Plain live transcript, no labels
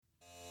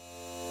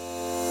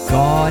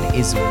God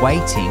is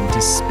waiting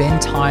to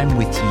spend time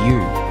with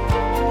you.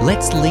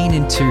 Let's lean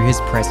into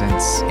His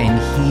presence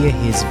and hear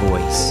His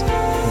voice.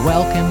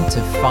 Welcome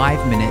to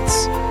 5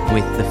 Minutes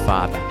with the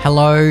Father.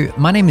 Hello,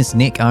 my name is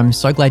Nick. I'm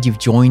so glad you've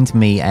joined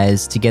me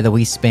as together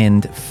we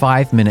spend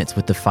 5 minutes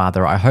with the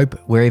Father. I hope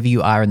wherever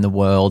you are in the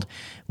world,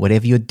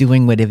 whatever you're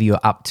doing, whatever you're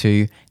up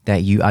to,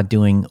 that you are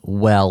doing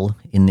well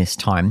in this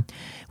time.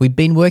 We've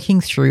been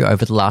working through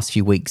over the last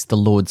few weeks the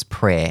Lord's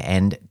Prayer,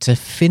 and to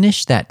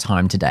finish that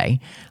time today,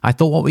 I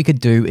thought what we could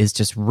do is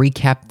just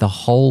recap the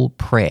whole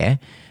prayer,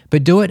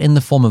 but do it in the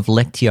form of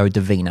Lectio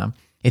Divina.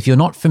 If you're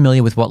not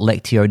familiar with what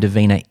Lectio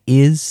Divina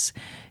is,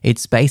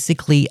 it's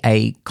basically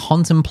a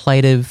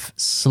contemplative,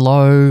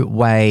 slow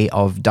way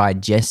of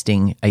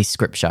digesting a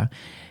scripture.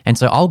 And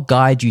so I'll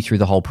guide you through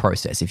the whole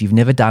process. If you've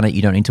never done it,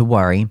 you don't need to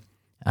worry.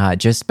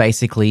 Just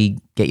basically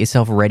get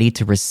yourself ready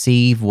to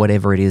receive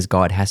whatever it is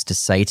God has to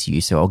say to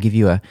you. So I'll give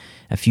you a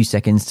few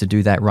seconds to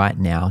do that right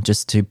now,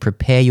 just to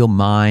prepare your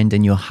mind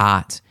and your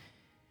heart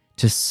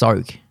to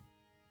soak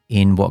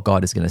in what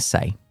God is going to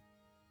say.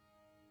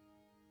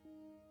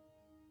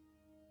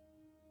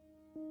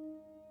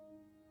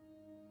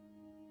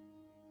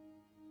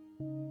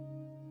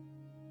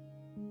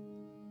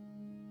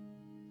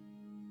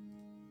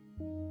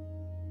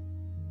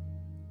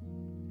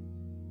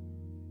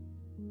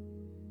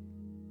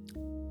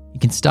 You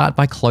can start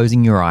by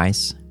closing your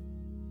eyes.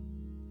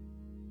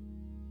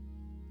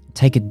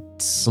 Take a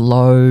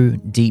slow,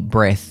 deep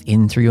breath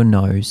in through your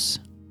nose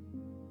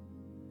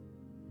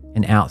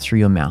and out through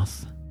your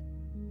mouth.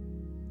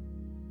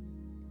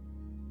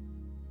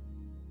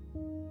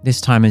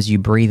 This time as you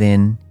breathe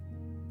in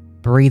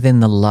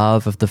the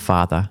love of the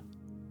Father.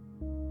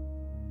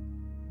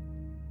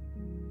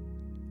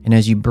 And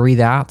as you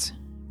breathe out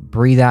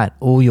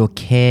all your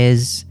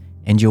cares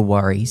and your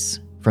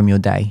worries from your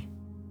day.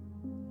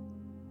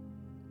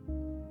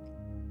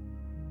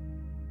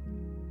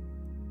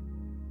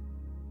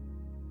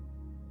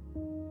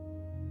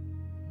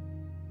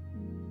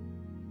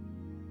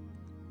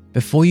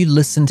 Before you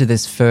listen to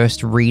this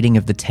first reading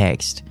of the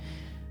text,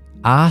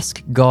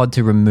 ask God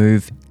to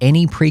remove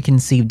any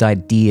preconceived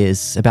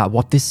ideas about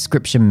what this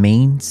scripture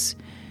means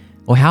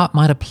or how it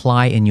might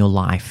apply in your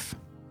life.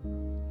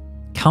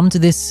 Come to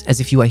this as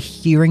if you are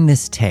hearing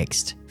this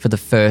text for the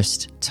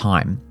first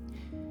time.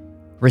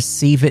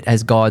 Receive it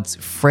as God's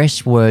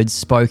fresh words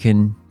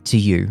spoken to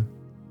you.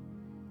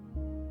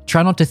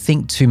 Try not to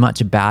think too much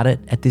about it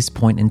at this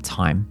point in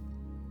time.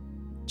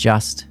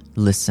 Just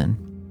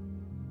listen.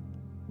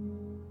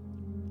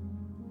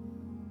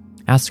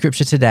 Our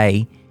scripture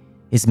today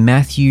is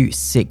Matthew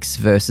 6,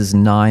 verses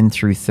 9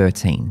 through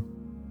 13.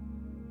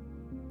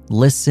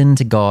 Listen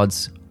to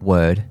God's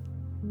word.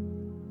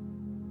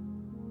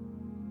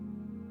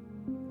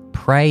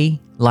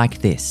 Pray like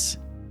this.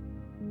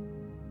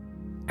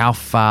 Our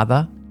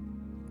Father,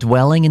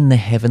 dwelling in the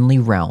heavenly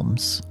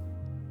realms,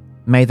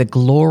 may the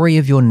glory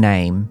of your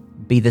name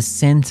be the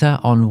center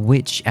on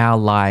which our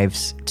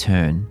lives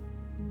turn.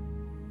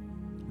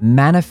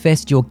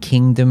 Manifest your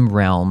kingdom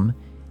realm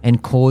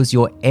and cause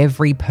your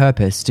every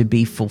purpose to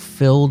be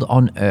fulfilled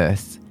on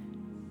earth,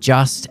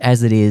 just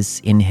as it is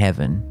in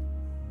heaven.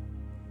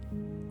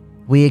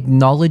 We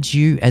acknowledge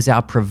you as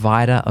our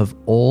provider of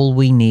all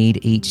we need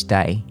each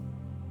day.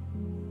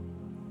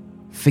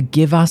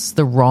 Forgive us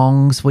the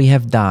wrongs we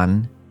have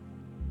done,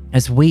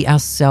 as we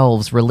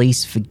ourselves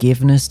release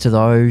forgiveness to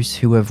those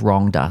who have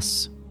wronged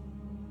us.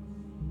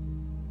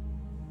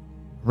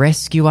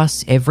 Rescue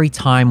us every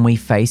time we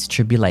face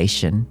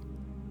tribulation,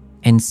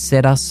 and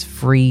set us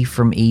free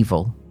from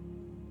evil.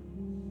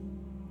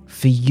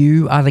 For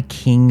you are the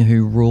King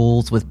who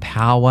rules with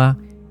power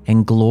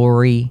and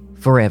glory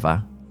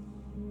forever.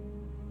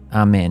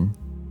 Amen.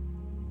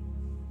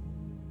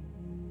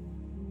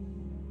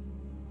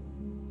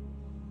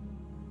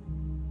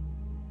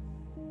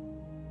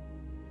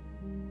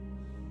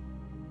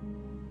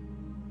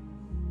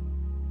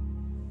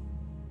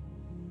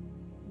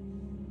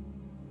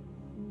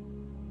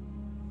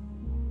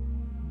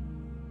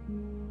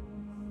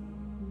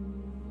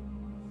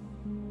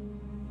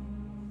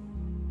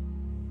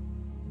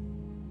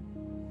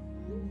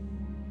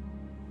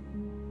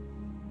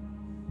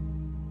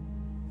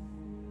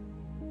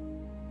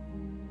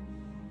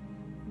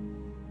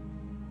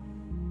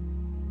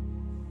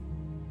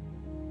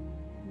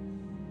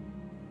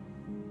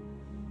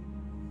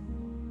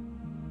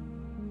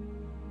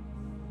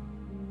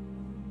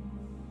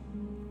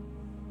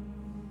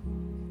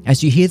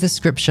 As you hear the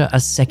scripture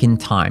a second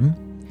time,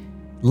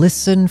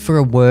 listen for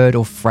a word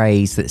or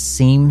phrase that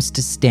seems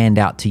to stand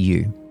out to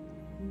you.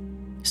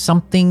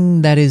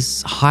 Something that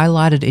is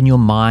highlighted in your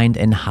mind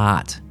and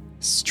heart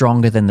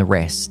stronger than the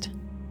rest.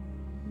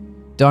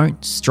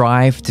 Don't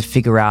strive to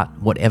figure out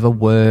whatever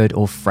word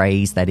or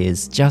phrase that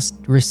is. Just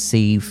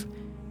receive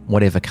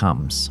whatever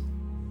comes.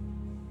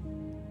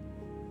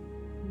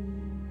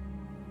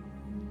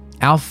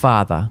 Our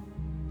Father,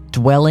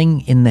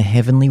 dwelling in the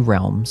heavenly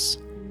realms,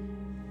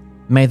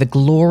 may the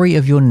glory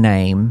of your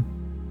name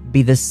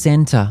be the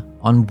center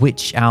on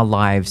which our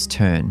lives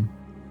turn.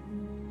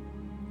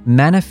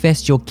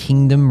 Manifest your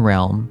kingdom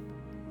realm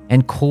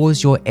and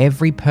cause your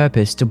every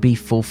purpose to be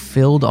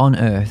fulfilled on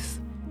earth,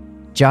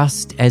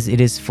 just as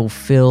it is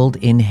fulfilled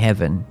in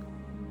heaven.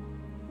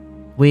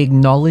 We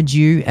acknowledge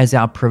you as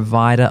our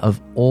provider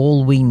of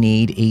all we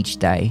need each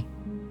day.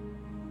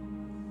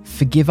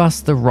 Forgive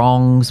us the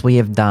wrongs we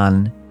have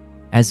done,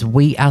 as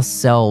we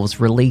ourselves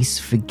release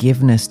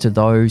forgiveness to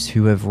those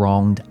who have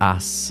wronged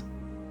us.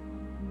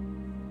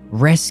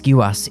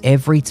 Rescue us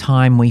every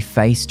time we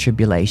face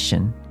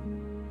tribulation,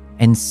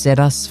 and set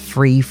us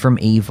free from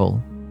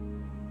evil.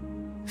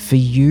 For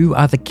you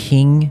are the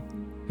King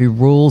who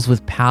rules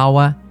with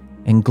power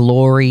and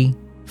glory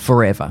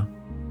forever.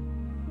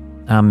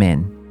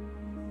 Amen.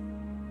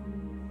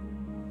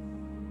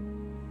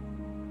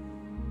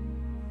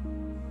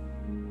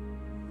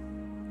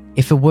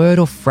 If a word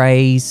or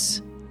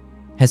phrase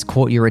has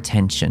caught your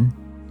attention,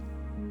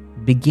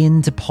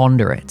 begin to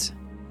ponder it.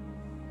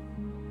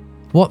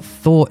 What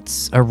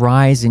thoughts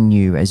arise in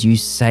you as you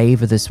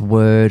savor this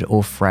word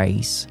or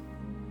phrase?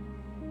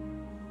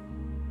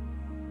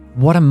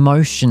 What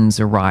emotions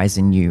arise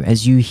in you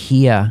as you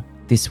hear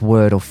this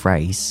word or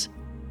phrase?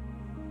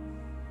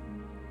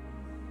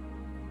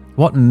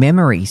 What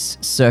memories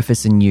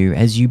surface in you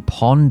as you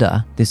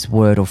ponder this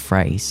word or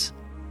phrase?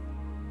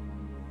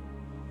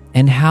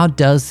 And how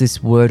does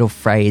this word or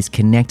phrase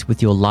connect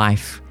with your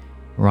life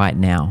right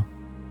now?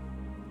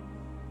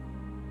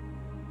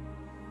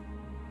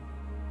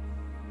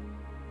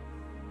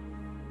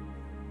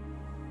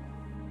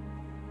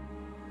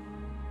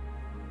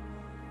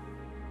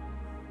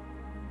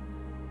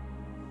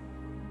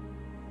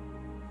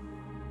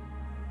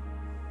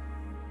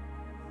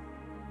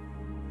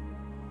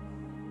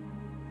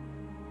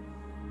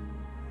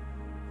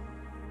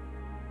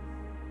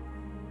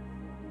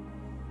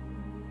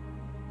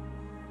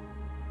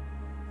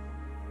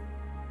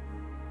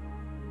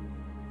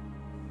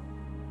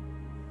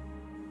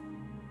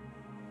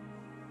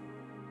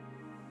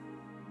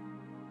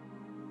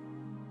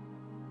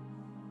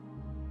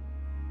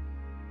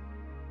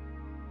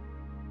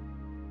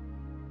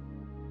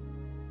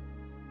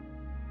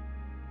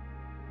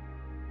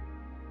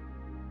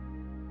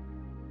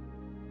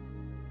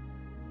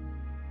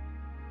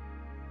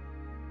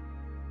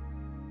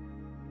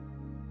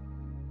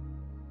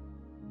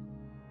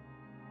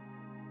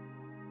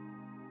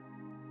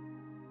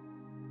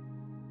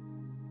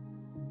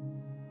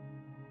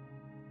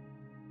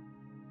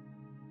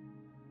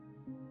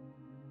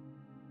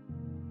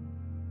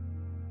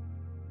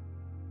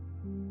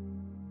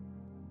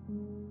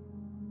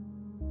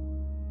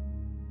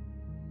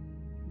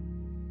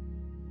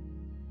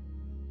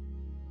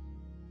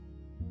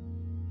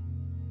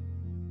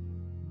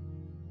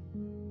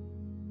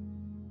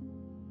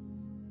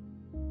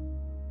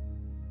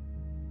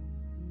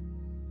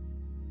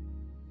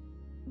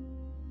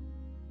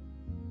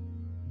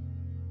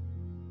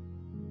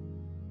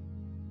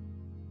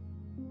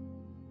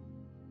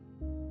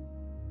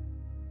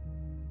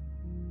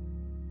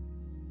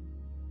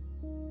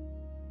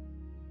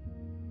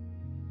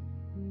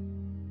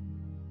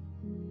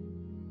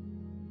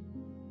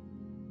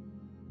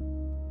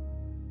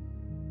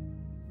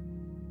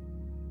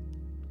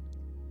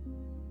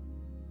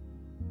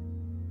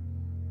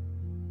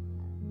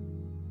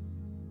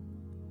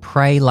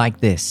 Pray like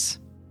this: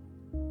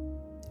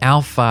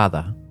 Our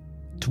Father,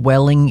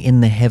 dwelling in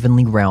the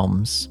heavenly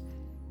realms,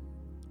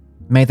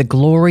 may the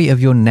glory of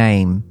your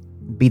name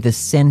be the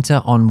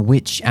center on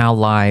which our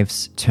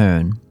lives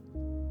turn.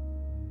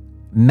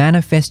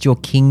 Manifest your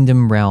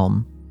kingdom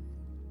realm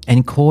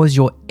and cause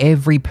your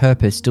every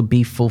purpose to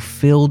be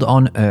fulfilled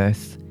on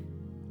earth,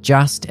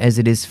 just as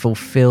it is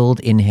fulfilled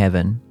in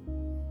heaven.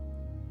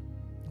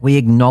 We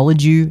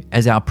acknowledge you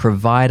as our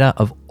provider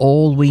of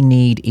all we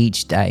need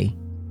each day.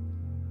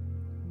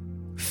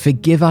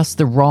 Forgive us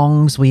the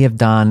wrongs we have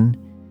done,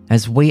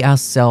 as we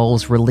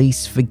ourselves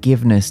release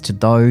forgiveness to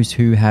those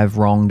who have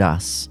wronged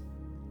us.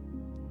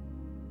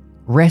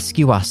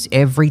 Rescue us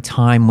every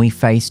time we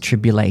face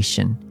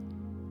tribulation,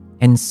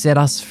 and set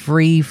us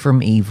free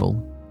from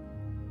evil.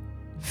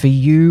 For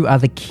you are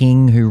the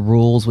King who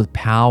rules with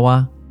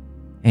power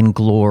and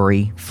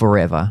glory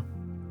forever.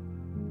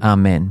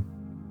 Amen.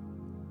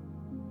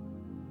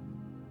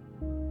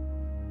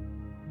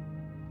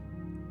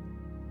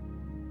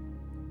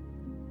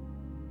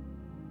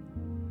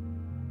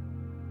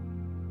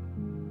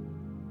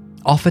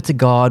 Offer to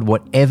God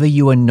whatever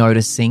you are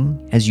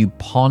noticing as you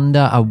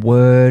ponder a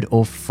word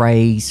or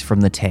phrase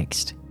from the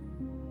text.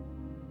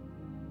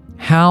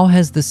 How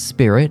has the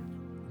Spirit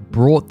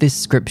brought this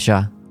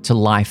scripture to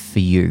life for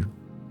you?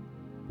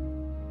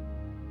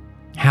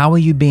 How are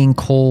you being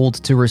called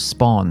to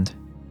respond?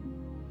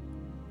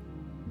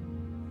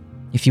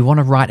 If you want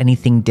to write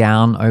anything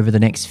down over the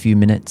next few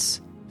minutes,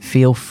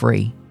 feel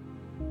free.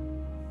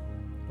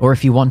 Or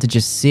if you want to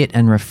just sit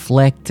and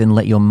reflect and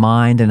let your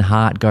mind and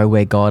heart go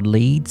where God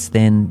leads,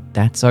 then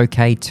that's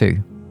okay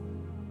too.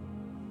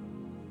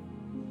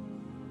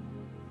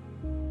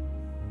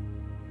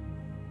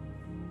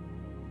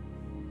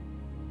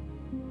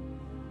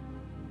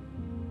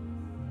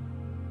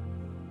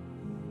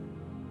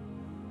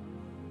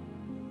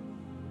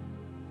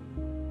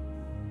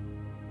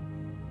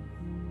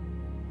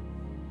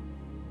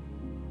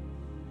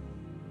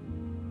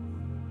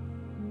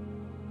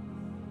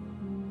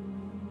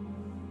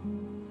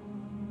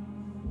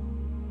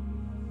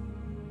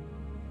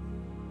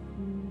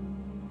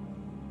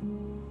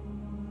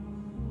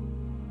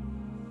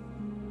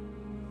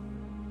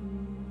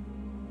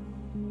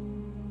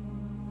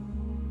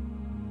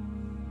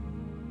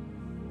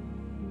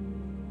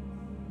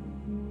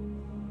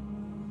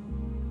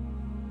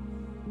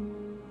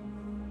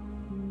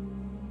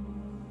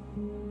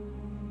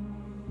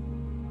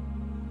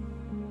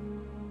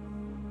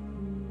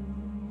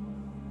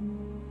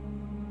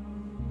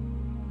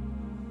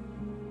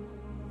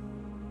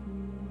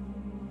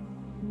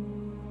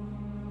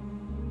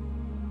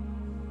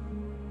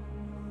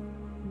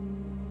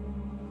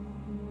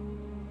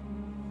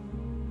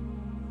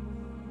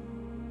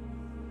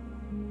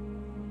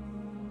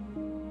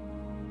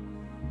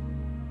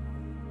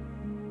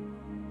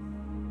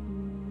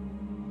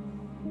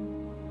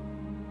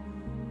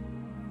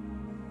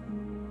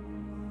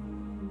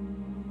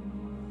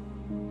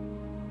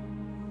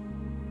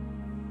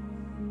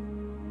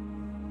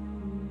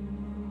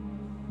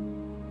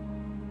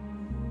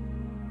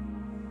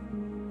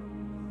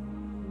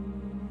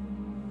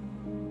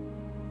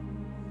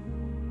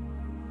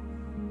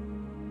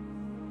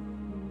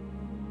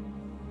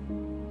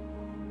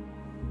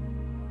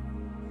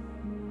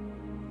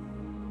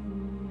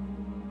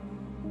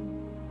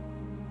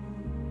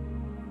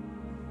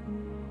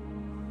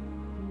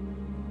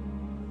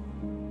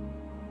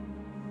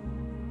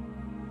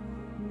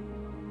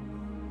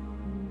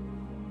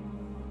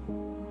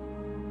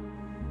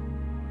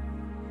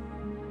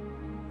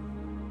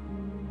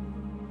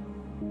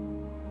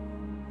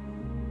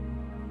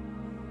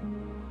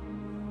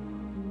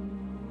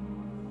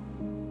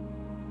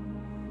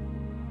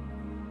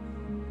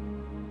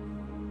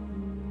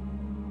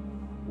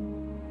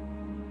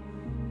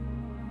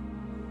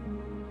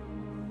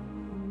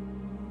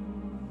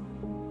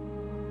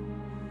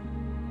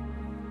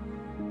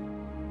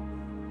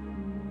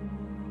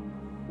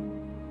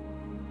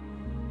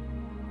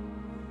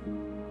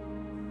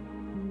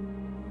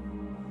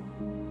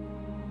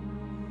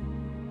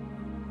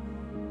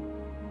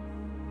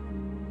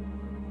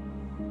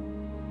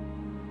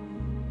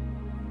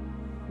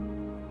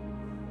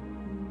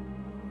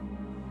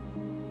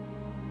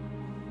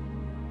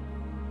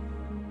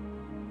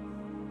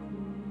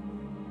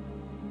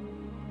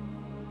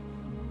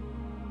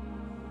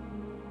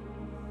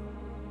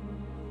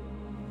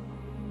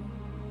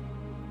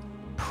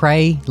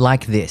 pray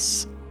like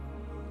this: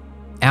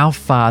 Our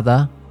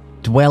Father,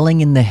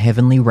 dwelling in the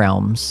heavenly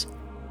realms,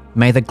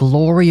 may the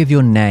glory of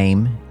your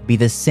name be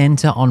the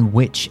center on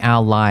which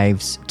our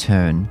lives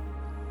turn.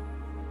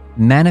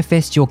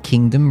 Manifest your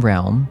kingdom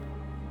realm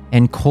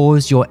and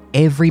cause your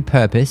every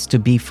purpose to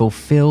be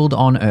fulfilled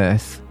on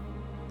earth,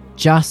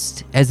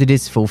 just as it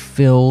is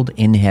fulfilled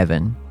in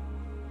heaven.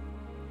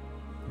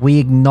 We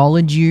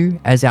acknowledge you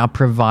as our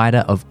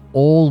provider of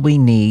all we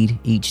need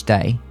each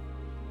day.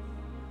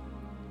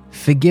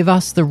 Forgive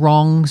us the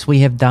wrongs we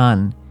have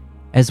done,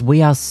 as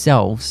we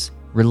ourselves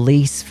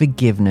release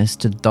forgiveness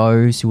to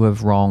those who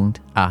have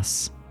wronged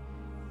us.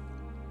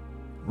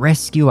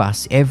 Rescue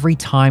us every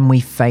time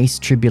we face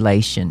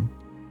tribulation,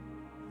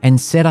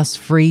 and set us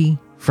free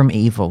from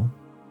evil.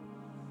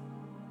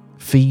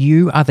 For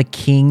you are the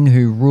King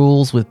who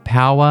rules with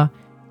power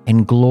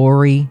and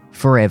glory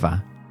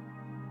forever.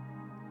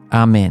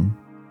 Amen.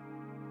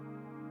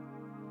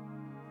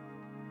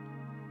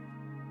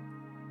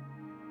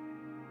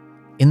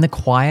 In the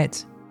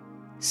quiet,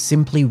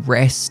 simply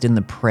rest in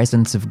the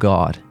presence of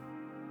God.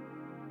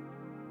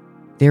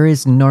 There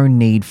is no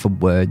need for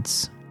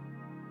words.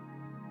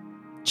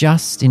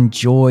 Just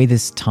enjoy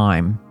this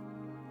time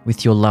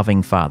with your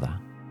loving Father.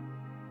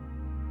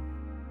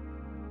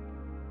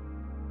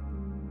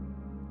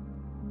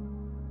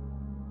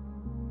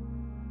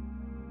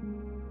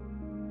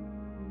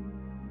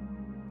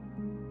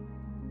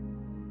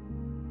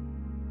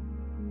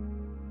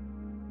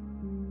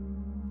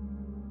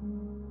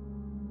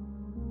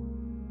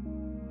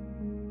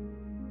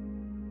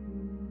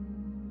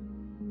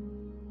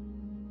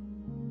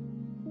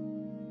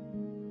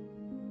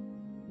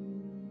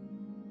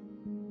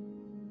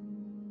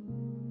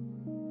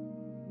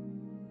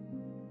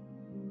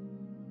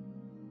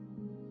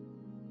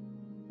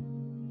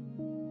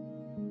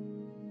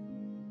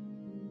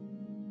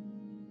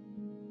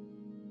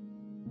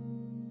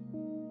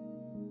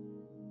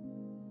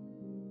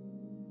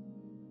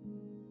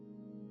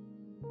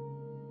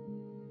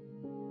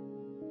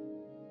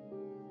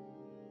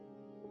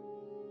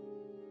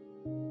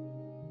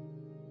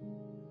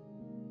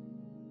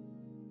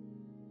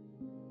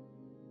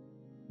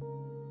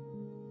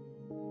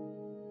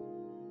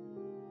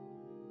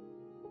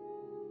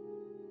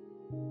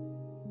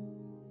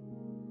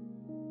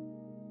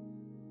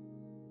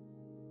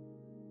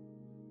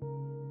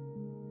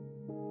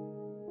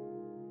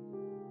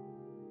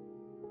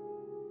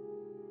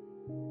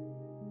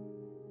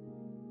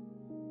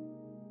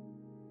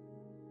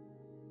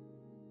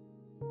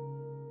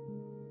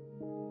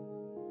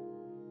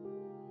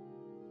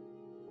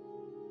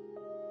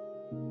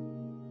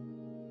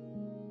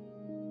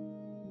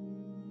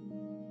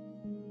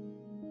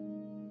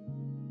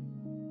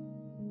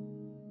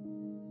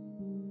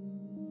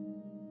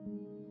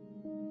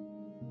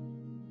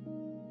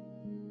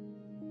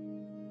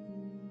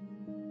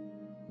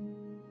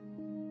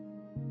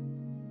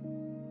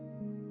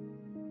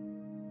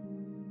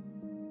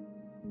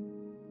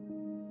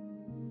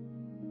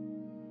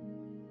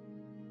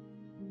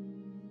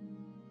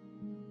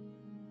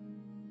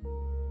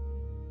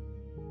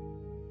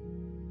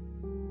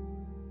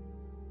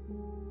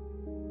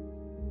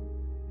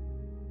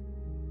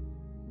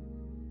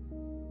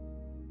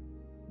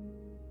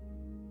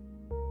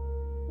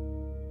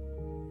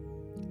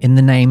 In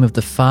the name of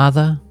the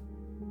Father,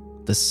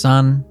 the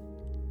Son,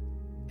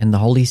 and the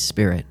Holy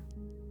Spirit.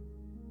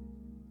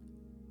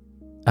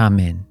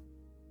 Amen.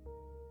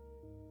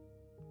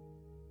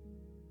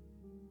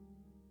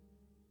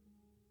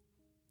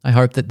 I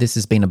hope that this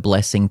has been a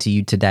blessing to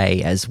you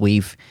today as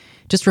we've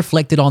just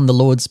reflected on the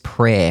Lord's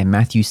Prayer,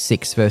 Matthew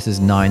 6, verses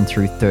 9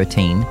 through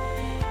 13.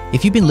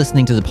 If you've been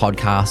listening to the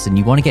podcast and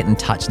you want to get in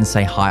touch and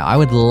say hi, I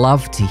would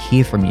love to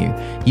hear from you.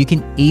 You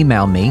can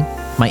email me.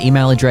 My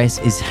email address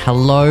is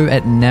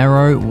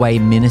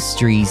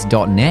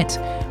hello@narrowwayministries.net.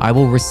 I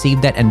will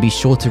receive that and be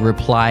sure to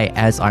reply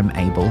as I'm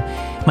able.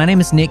 My name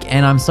is Nick,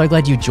 and I'm so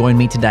glad you joined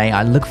me today.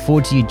 I look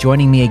forward to you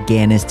joining me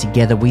again as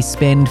together we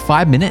spend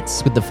 5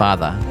 minutes with the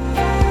Father.